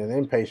outpatient and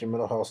inpatient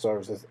mental health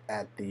services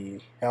at the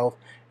Health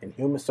and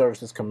Human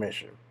Services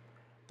Commission,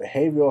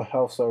 behavioral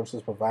health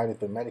services provided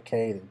through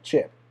Medicaid and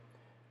CHIP,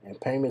 and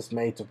payments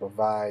made to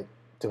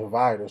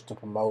providers to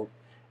promote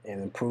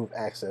and improve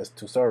access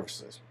to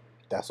services.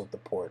 That's what the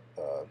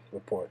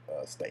report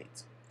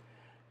states.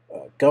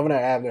 Governor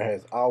Abner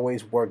has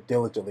always worked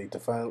diligently to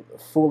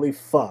fully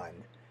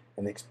fund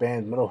and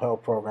expand mental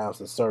health programs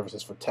and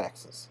services for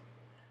Texas.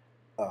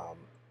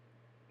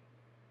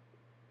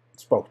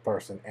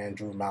 Spokesperson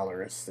Andrew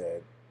Mallory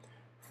said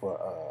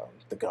for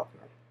the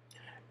governor.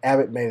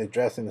 Abbott made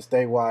addressing the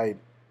statewide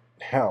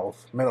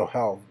mental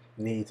health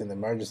needs an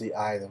emergency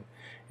item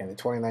in the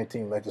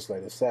 2019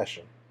 legislative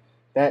session.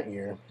 That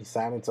year, he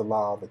signed into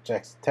law the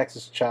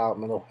Texas Child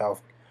Mental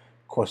Health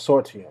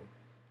Consortium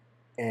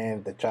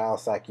and the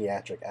Child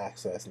Psychiatric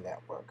Access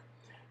Network,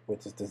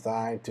 which is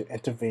designed to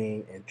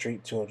intervene and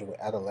treat children with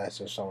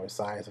adolescents showing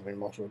signs of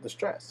emotional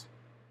distress.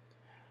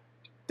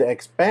 The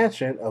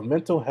expansion of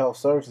mental health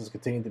services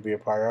continues to be a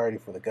priority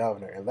for the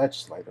governor and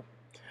legislature,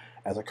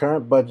 as the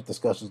current budget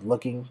discussions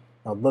look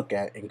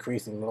at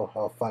increasing mental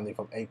health funding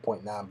from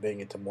 $8.9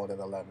 billion to more than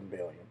 $11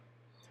 billion.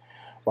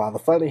 While the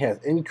funding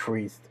has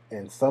increased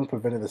and some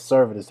preventative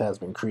services has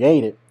been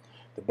created,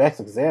 the best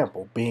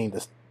example being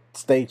the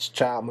state's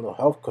Child Mental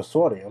Health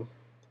Consortium,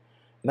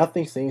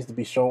 nothing seems to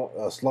be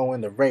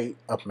slowing the rate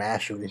of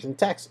mass shootings in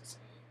Texas.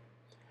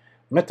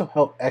 Mental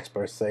health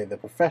experts say the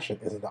profession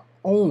isn't the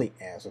only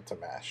answer to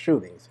mass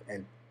shootings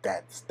and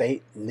that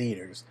state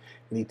leaders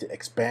need to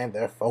expand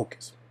their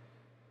focus.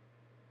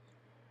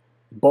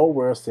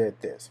 Bower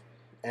said this,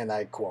 and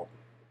I quote,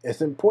 "It's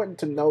important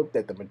to note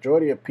that the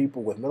majority of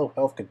people with mental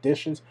health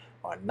conditions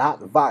are not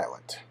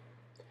violent.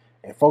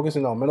 and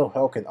focusing on mental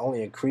health can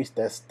only increase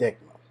that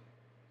stigma.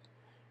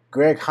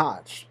 Greg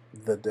Hodge,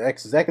 the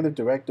executive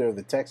director of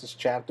the Texas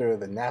chapter of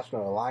the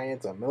National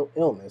Alliance on Mental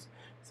Illness,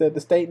 said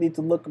the state needs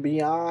to look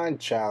beyond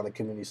child and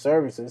community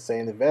services,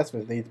 saying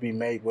investments need to be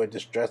made where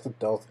distressed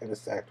adults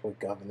intersect with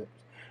government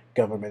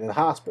and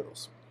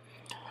hospitals.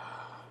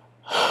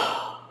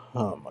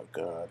 Oh my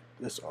God,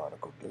 this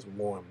article gets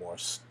more and more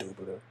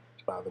stupider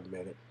by the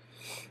minute.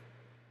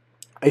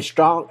 A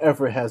strong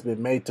effort has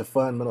been made to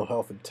fund mental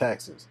health in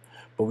Texas,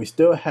 but we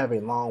still have a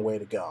long way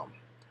to go.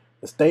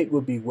 The state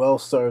would be well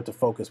served to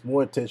focus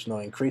more attention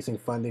on increasing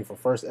funding for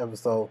first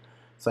episode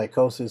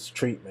psychosis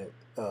treatment,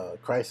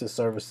 crisis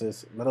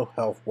services, mental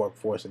health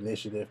workforce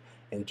initiative,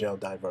 and jail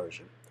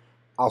diversion.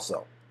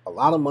 Also, a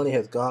lot of money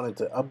has gone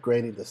into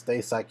upgrading the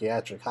state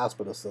psychiatric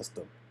hospital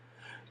system.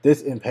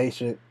 This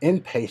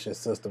inpatient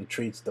system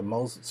treats the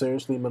most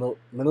seriously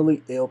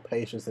mentally ill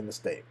patients in the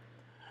state,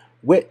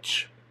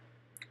 which,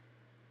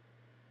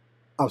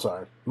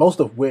 most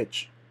of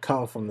which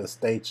come from the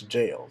state's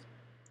jails.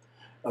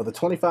 Of the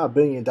 $25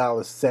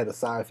 billion set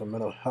aside for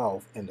mental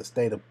health in the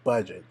state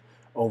budget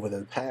over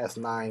the past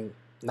nine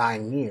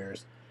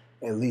years,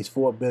 at least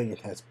 $4 billion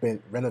has been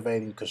spent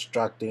renovating,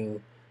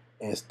 constructing,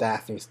 and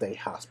staffing state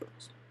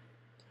hospitals.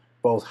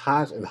 Both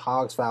Hodge and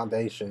Hoggs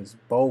Foundation's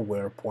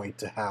Boulware point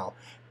to how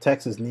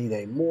Texas needs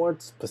a more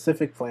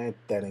specific plan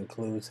that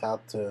includes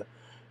how to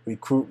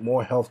recruit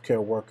more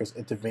healthcare workers,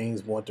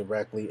 intervenes more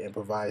directly, and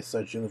provides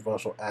such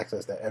universal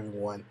access that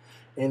everyone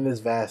in this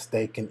vast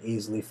state can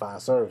easily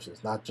find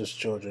services, not just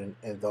children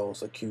and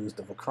those accused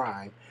of a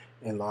crime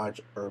in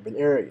large urban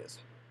areas.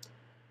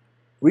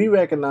 We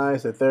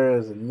recognize that there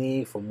is a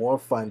need for more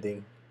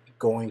funding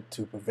going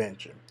to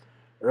prevention,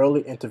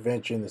 early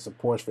intervention, and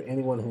supports for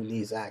anyone who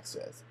needs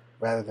access,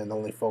 rather than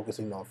only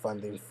focusing on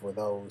funding for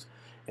those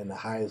in the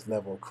highest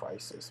level of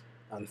crisis.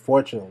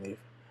 Unfortunately,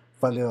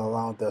 funding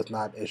alone does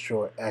not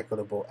ensure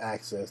equitable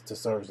access to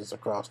services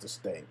across the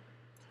state.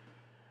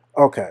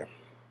 Okay,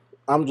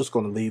 I'm just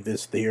going to leave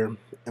this there,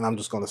 and I'm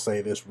just going to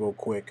say this real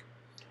quick.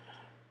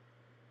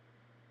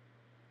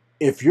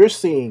 If you're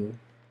seeing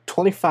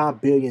 $25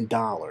 billion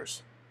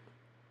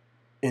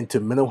into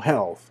mental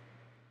health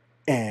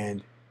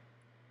and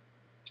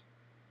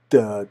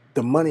the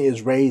money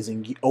is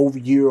raising over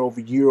year over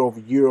year over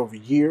year over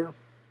year,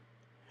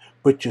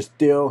 but you're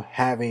still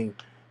having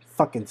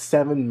fucking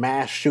 7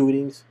 mass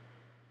shootings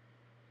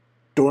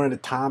during the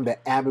time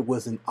that Abbott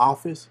was in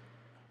office,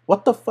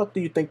 what the fuck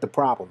do you think the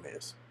problem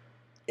is?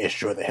 It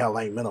sure the hell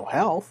ain't mental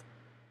health.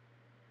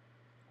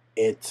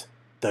 It's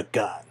the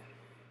gun.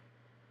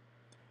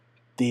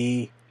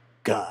 The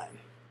gun.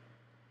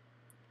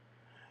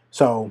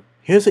 So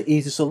here's an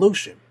easy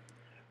solution.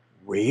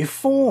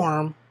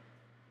 Reform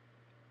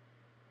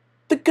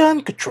the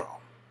gun control.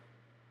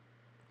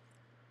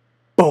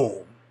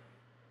 Boom.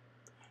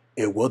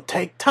 It will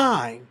take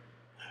time,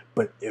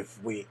 but if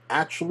they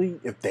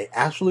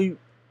actually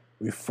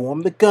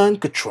reform the gun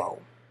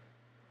control,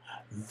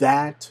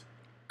 that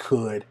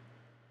could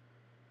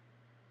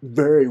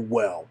very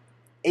well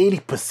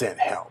 80%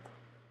 help.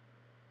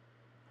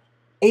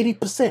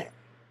 80%.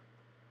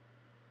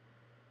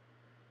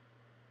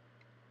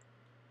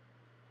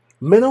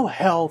 Mental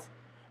health,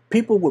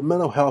 people with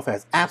mental health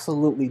has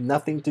absolutely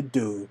nothing to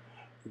do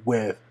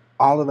with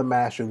all of the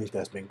mass shootings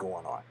that's been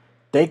going on.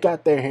 They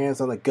got their hands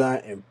on a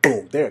gun and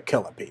boom, they're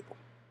killing people.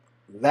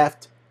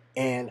 Left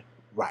and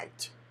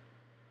right.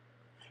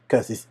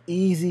 Because it's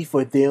easy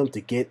for them to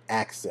get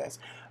access.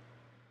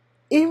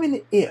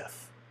 Even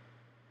if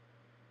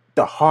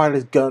the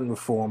hardest gun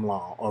reform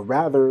law, or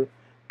rather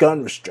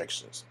gun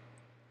restrictions,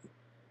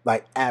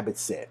 like Abbott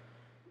said,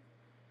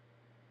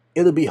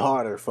 it'll be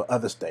harder for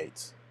other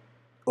states,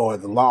 or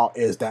the law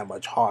is that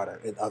much harder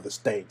in other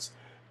states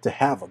to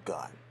have a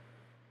gun.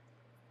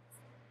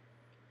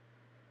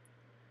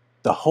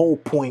 The whole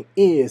point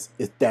is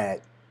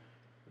that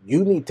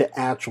you need to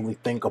actually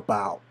think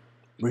about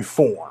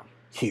reform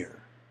here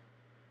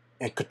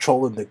and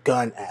controlling the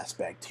gun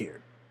aspect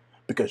here,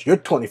 because your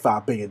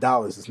 $25 billion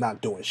is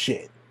not doing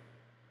shit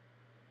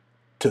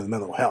to the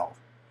mental health.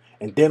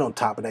 And then on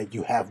top of that,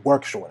 you have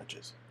work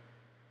shortages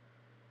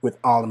with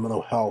all the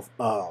mental health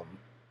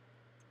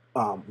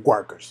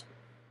workers.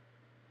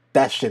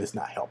 That shit is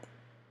not helping.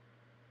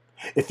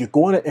 If you're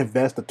going to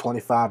invest the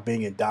 $25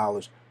 billion,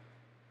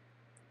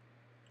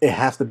 it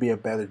has to be a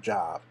better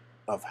job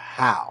of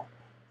how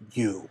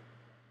you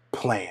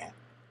plan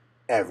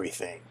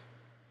everything.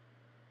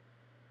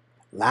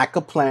 Lack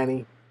of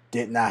planning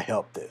did not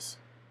help this.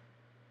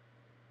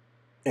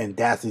 And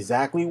that's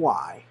exactly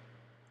why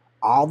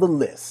all the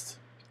lists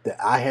that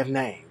I have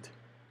named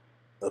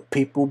of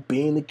people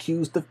being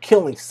accused of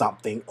killing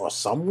something or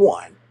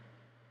someone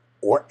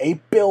or a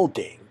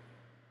building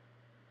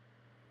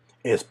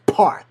is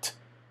part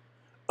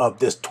of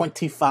this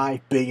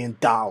 $25 billion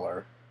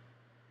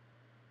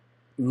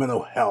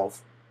mental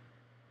health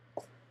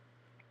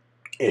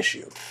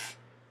issue.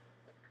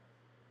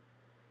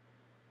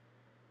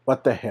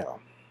 What the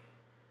hell?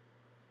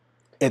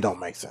 It don't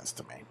make sense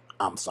to me.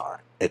 I'm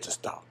sorry. It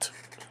just don't.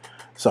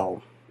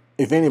 So,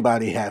 If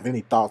anybody have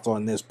any thoughts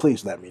on this,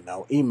 please let me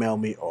know. Email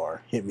me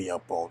or hit me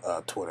up on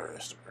Twitter or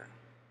Instagram.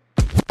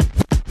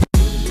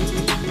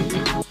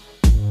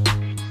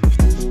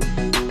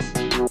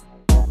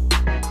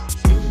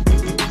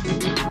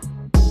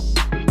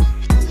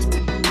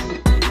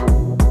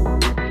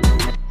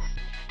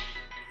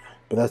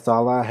 But that's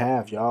all I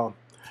have, y'all.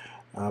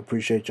 I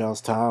appreciate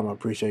y'all's time. I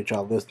appreciate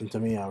y'all listening to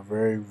me. I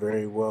very,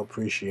 very well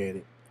appreciate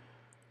it.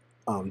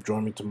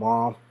 Join me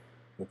tomorrow.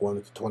 We're going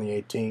into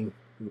 2018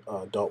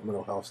 adult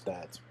mental health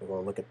stats. We're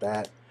going to look at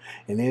that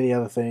and any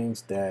other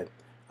things that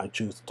I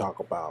choose to talk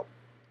about.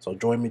 So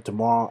join me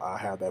tomorrow. I'll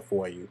have that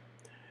for you.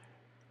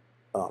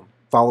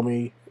 Follow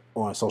me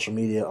on social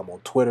media. I'm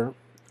on Twitter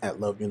at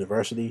Love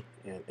University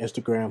and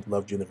Instagram,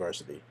 Love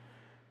University.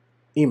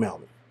 Email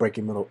me,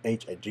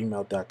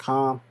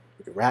 breakingmentalh@gmail.com.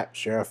 We can rap,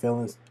 share our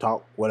feelings,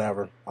 talk,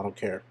 whatever. I don't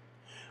care.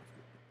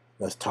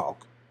 Let's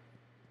talk.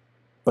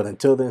 But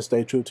until then,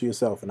 stay true to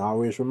yourself and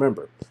always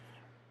remember,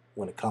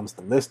 when it comes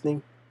to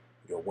listening,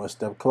 you're one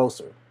step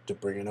closer to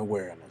bringing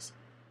awareness.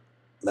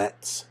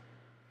 Let's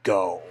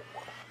go.